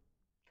Lord?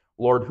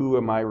 Lord, who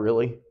am I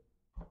really?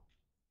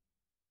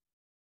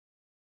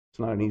 It's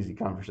not an easy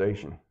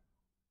conversation.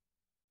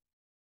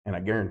 And I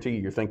guarantee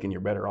you're thinking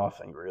you're better off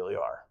than you really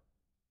are.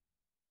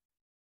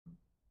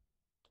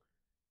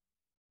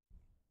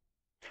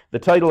 The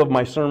title of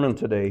my sermon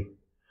today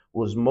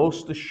was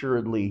Most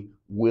Assuredly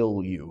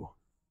Will You.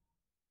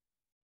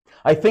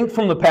 I think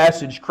from the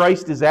passage,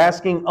 Christ is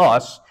asking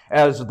us,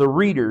 as the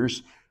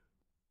readers,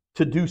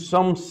 to do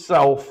some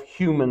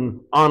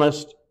self-human,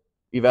 honest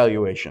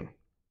evaluation.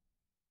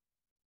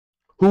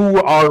 Who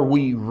are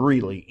we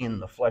really in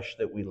the flesh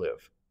that we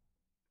live?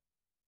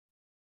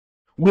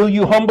 Will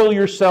you humble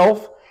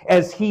yourself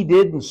as He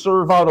did and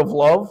serve out of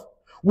love?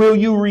 Will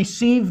you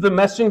receive the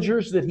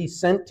messengers that He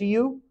sent to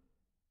you?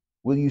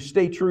 Will you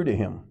stay true to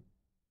Him?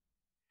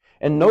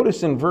 And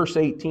notice in verse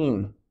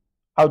 18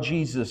 how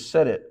Jesus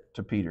said it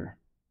to Peter.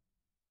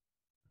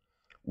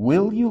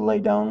 Will you lay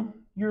down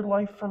your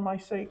life for my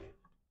sake?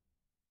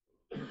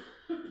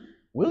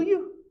 Will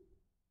you?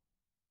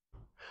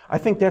 I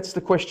think that's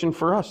the question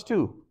for us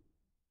too.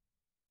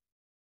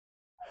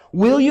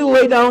 Will you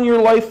lay down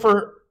your life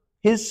for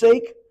His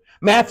sake?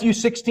 Matthew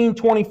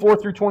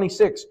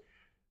 16:24-26.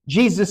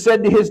 Jesus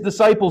said to His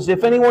disciples,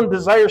 if anyone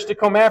desires to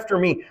come after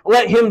me,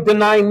 let him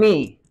deny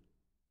me.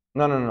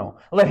 No.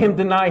 Let him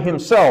deny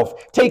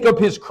himself, take up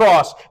his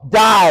cross,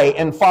 die,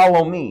 and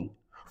follow me.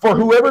 For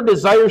whoever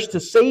desires to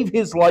save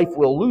his life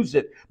will lose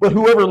it, but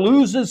whoever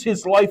loses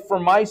his life for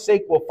my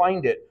sake will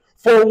find it.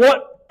 For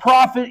what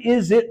profit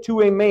is it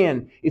to a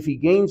man if he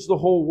gains the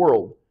whole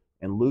world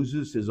and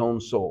loses his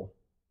own soul?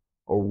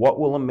 Or what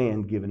will a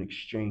man give in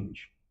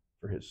exchange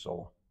for his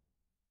soul?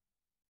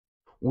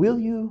 Will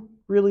you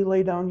really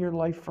lay down your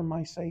life for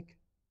my sake?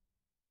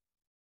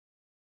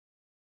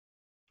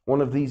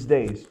 One of these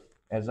days,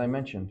 as I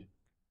mentioned,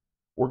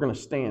 we're going to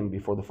stand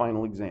before the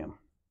final exam.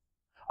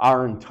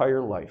 Our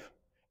entire life,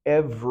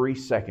 every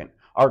second,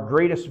 our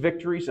greatest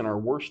victories and our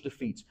worst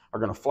defeats are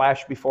going to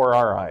flash before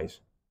our eyes.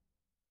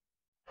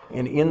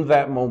 And in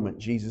that moment,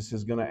 Jesus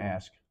is going to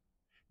ask,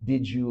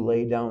 did you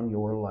lay down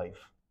your life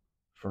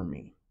for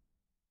me?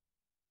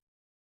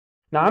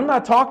 Now, I'm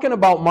not talking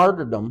about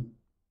martyrdom.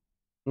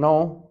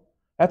 No,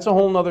 that's a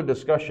whole nother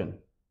discussion.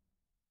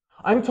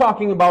 I'm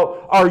talking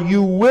about, are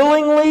you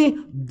willingly,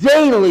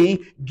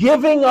 daily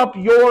giving up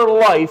your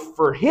life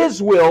for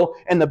His will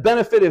and the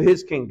benefit of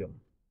His kingdom?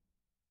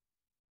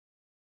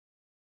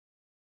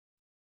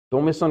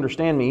 Don't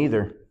misunderstand me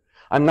either.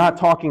 I'm not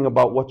talking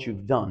about what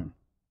you've done.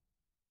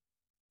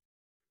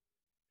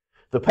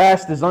 The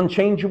past is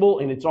unchangeable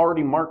and it's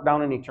already marked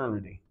down in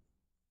eternity.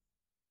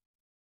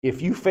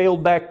 If you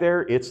failed back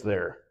there, it's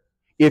there.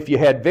 If you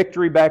had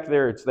victory back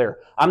there, it's there.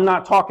 I'm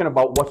not talking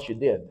about what you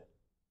did.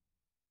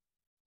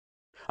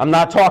 I'm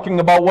not talking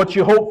about what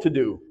you hope to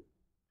do.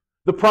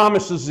 The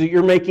promises that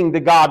you're making to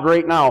God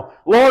right now.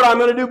 Lord, I'm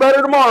going to do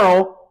better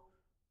tomorrow.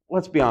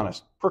 Let's be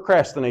honest.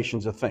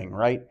 Procrastination's a thing,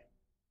 right?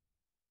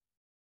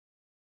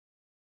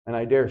 And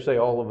I dare say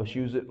all of us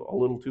use it a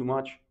little too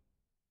much.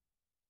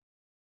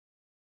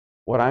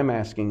 What I'm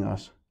asking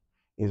us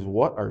is,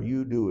 what are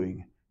you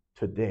doing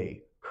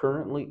today,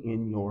 currently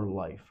in your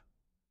life,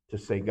 to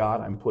say,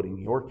 God, I'm putting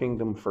your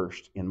kingdom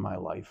first in my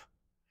life,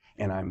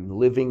 and I'm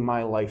living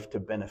my life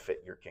to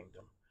benefit your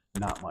kingdom,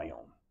 not my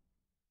own.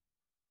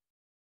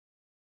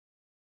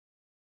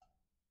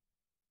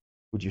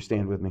 Would you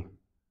stand with me?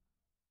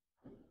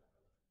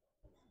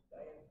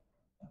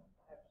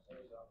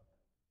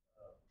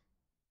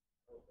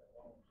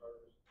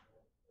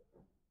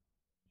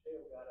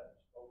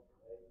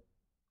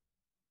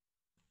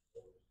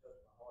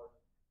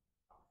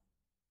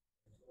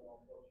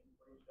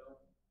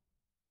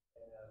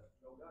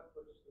 God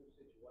puts us through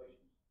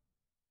situations,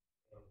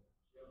 and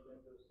she'll been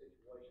through a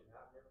situation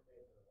I've never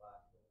been through in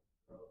life.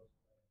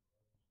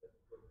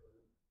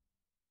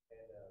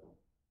 And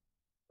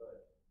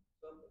but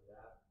something that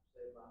I've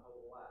said my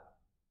whole life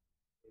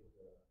is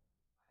I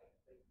hate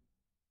people.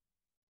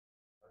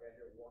 I got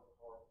here working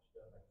hard for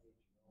stuff I get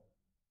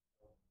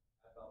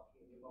I thought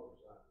Kenny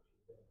motorcycles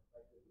should have been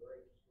make the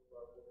great school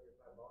over there. If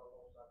I bought a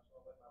motorcycle,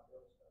 so I my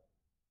build stuff.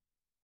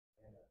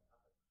 And I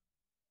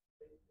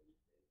think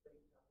these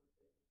things I would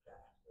think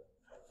that stuff.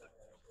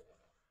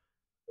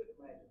 Couldn't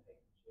imagine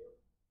hating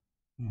children.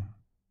 Yeah.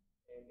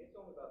 And it's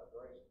only about the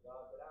grace of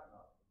God that I'm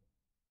not.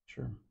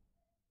 Sure.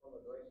 From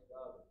the grace of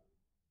God, that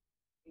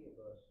any of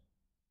us,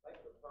 think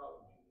of the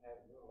problems you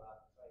have in your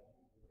life, thank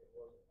you if it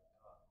wasn't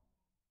God.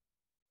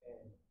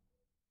 And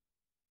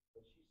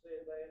when she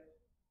said that,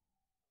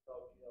 I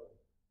thought,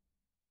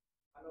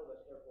 I know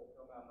that's never going to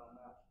come out of my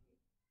mouth again.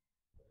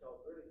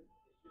 Because really,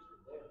 it's just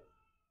the devil.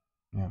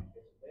 Yeah.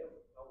 It's the devil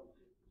that always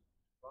gets this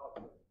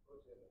problem that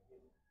puts in the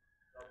hidden.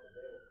 Not the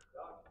devil.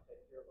 God can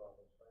take care of all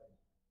those things.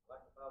 Like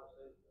the Bible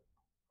says, the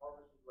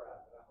harvest is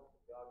ripe, and I hope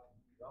that God can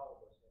use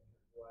all of us in here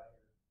to go out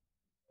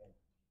here and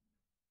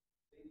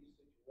see these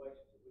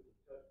situations that we can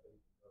touch people.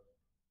 Because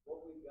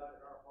what we've got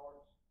in our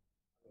hearts,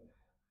 I mean,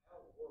 how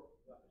in the world can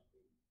we not just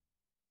be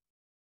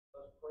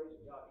us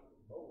praising God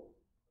even more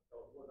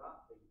because we're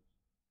not thieves?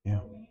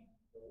 Yeah.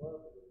 The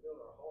love that we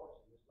feel in our hearts,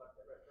 and just like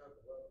that right there,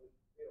 the love we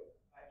can feel, the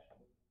passion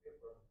we can feel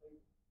for other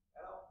people,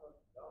 that all comes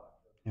from God.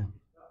 Yeah.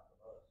 It's not from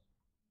us.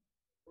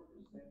 We're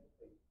just simple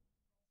people.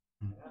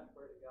 And I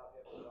pray that God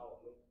help us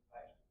all with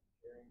passion,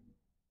 caring,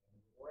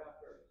 and we're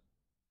out there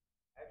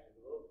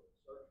actually look,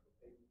 search for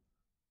people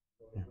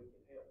so that we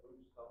can help. We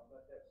just talked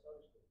about that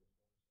Sunday school.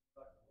 It's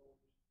like the Lord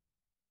just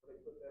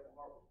really put that in my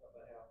heart. We talk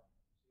about how you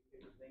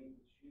see people's needs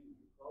with shoes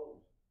and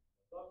clothes.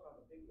 A lot of times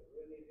the people that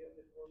really need help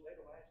in this world, they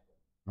don't ask them.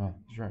 Right.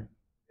 That's right.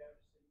 You have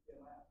to seek them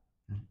out.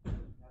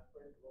 And I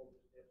pray the Lord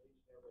just help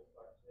each and every,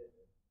 like I said,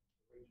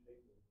 reach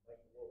people, make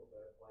the world a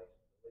better place,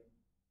 lead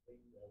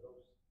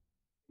those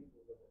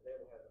people that the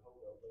devil has a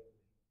hold of.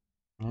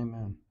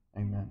 Amen.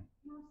 Amen.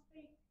 You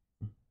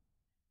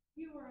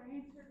were an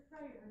answered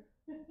prayer,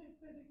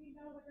 whether you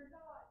know it or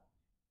not.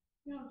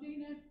 You know,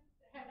 Gina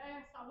had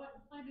asked, I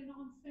wasn't planning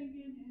on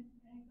singing,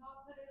 and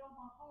God put it on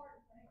my heart.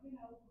 And, you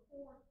know,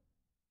 before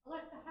I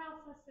left the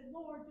house, I said,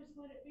 Lord, just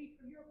let it be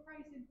for your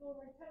praise and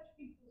glory. Touch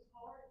people's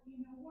heart.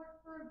 You know,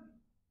 work through me.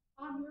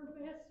 I'm your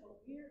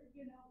vessel. Here,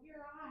 you know,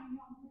 here I am.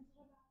 That's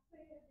what I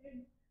said.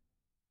 And,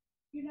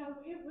 you know,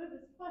 it was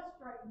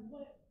frustrating.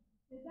 But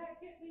did that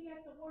hit me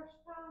at the worst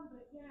time?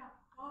 But yeah,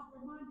 God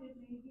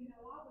reminded me, you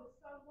know, I was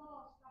so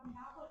lost. I mean,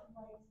 I wasn't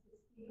raised to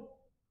steal.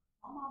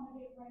 My mama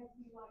didn't raise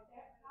me like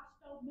that, but I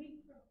stole meat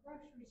from a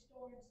grocery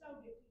store and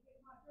sold it to get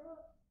my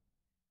drugs.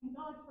 And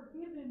God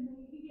forgiven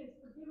me. He has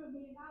forgiven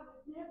me, and I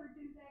would never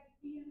do that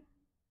again.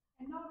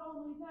 And not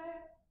only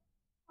that,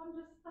 I'm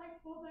just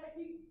thankful that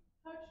He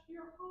touched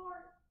your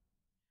heart,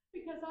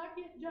 because I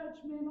get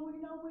judgmental.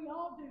 You know, we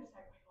all do.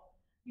 Say, well,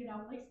 you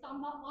know, at least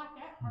I'm not like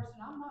that person.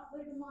 I'm not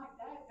living like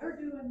that. They're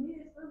doing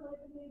this. They're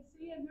living in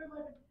sin. They're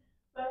living.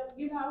 But,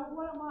 you know,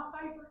 one of my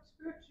favorite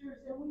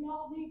scriptures that we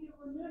all need to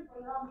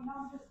remember, I mean,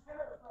 I'm just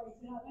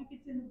paraphrasing, I think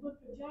it's in the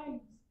book of James,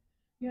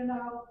 you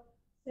know,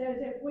 says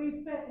if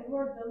we fell,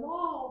 where the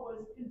law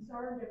was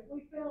concerned, if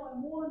we fell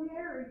in one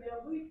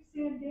area, we've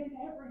sinned in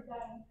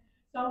everything.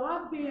 So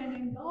I've been,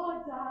 in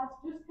God's eyes,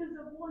 just because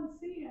of one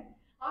sin,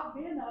 I've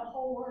been a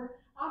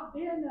whore, I've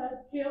been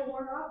a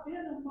killer, I've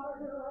been a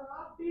murderer,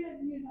 I've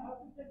been, you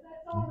know, because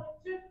that's all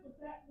it took was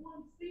that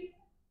one sin.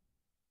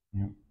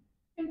 Yeah.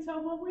 And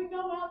so when we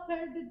go out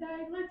there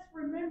today, let's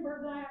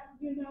remember that,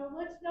 you know,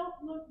 let's don't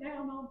look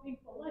down on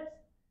people.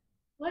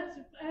 Let's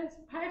as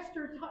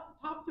Pastor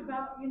talked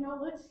about, you know,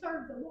 let's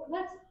serve the Lord.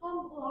 Let's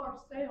humble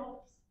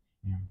ourselves.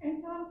 Yeah.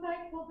 And I'm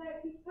thankful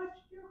that He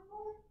touched your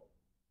heart.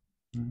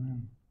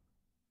 Amen.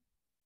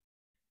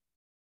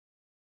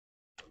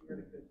 You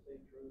really could see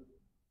through. You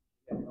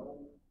have no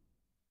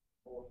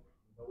force,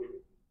 no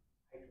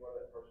hate where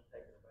that person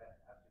taking a bath.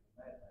 I see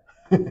mad at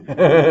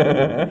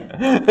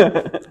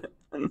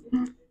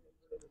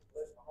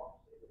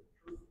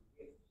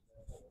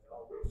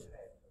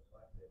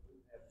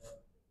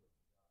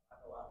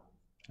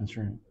That's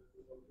right.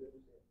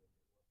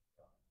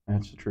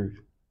 That's the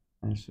truth.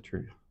 That's the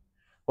truth.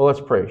 Well,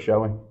 let's pray,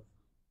 shall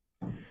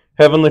we?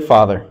 Heavenly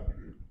Father,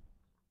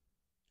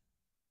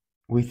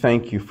 we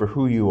thank you for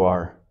who you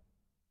are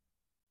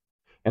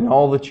and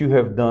all that you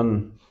have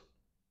done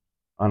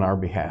on our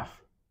behalf.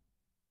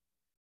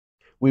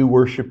 We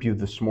worship you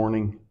this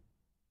morning.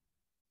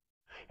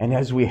 And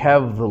as we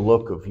have the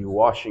look of you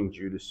washing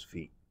Judas'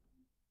 feet,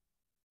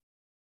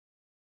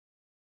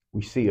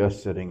 we see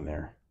us sitting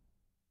there.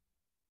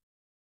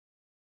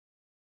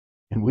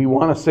 And we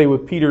want to say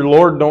with Peter,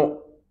 Lord,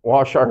 don't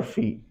wash our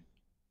feet.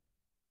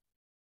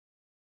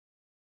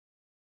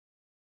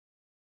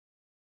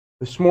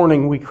 This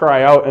morning we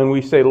cry out and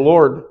we say,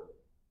 Lord,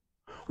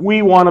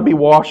 we want to be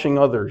washing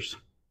others.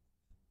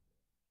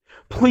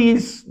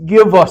 Please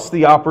give us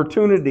the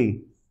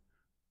opportunity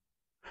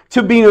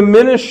to be a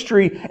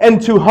ministry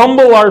and to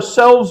humble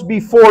ourselves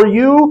before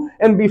you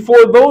and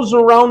before those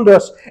around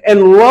us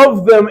and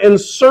love them and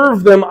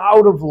serve them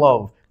out of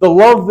love, the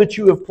love that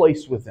you have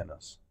placed within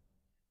us.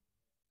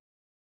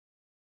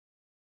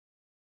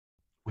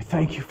 We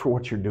thank you for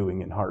what you're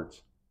doing in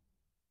hearts.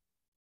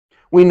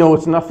 We know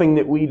it's nothing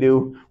that we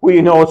do.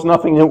 We know it's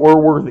nothing that we're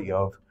worthy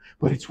of.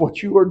 But it's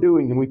what you are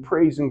doing, and we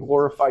praise and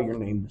glorify your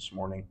name this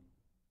morning.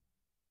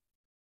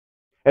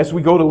 As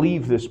we go to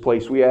leave this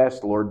place, we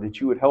ask, Lord,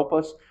 that you would help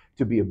us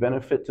to be a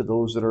benefit to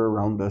those that are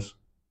around us,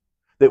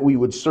 that we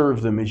would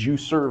serve them as you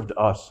served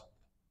us,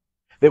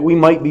 that we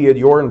might be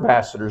your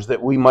ambassadors,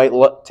 that we might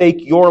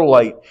take your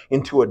light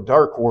into a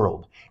dark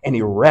world and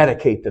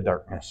eradicate the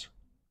darkness.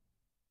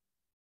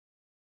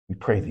 We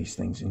pray these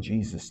things in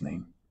Jesus'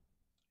 name.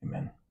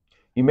 Amen.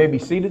 You may be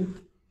seated.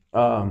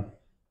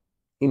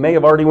 He may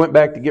have already went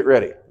back to get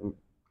ready.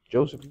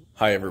 Joseph?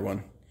 Hi,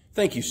 everyone.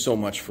 Thank you so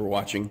much for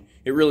watching.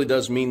 It really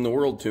does mean the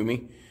world to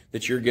me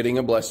that you're getting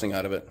a blessing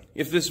out of it.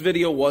 If this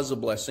video was a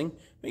blessing,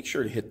 make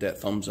sure to hit that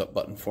thumbs up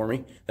button for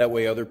me. That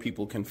way other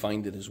people can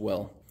find it as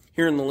well.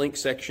 Here in the link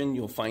section,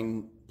 you'll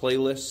find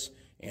playlists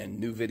and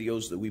new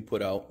videos that we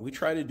put out. We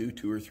try to do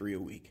 2 or 3 a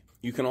week.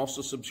 You can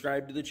also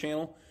subscribe to the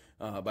channel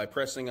by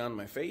pressing on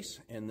my face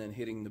and then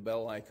hitting the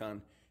bell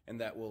icon,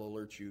 and that will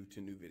alert you to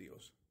new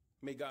videos.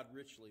 May God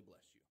richly bless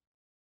you.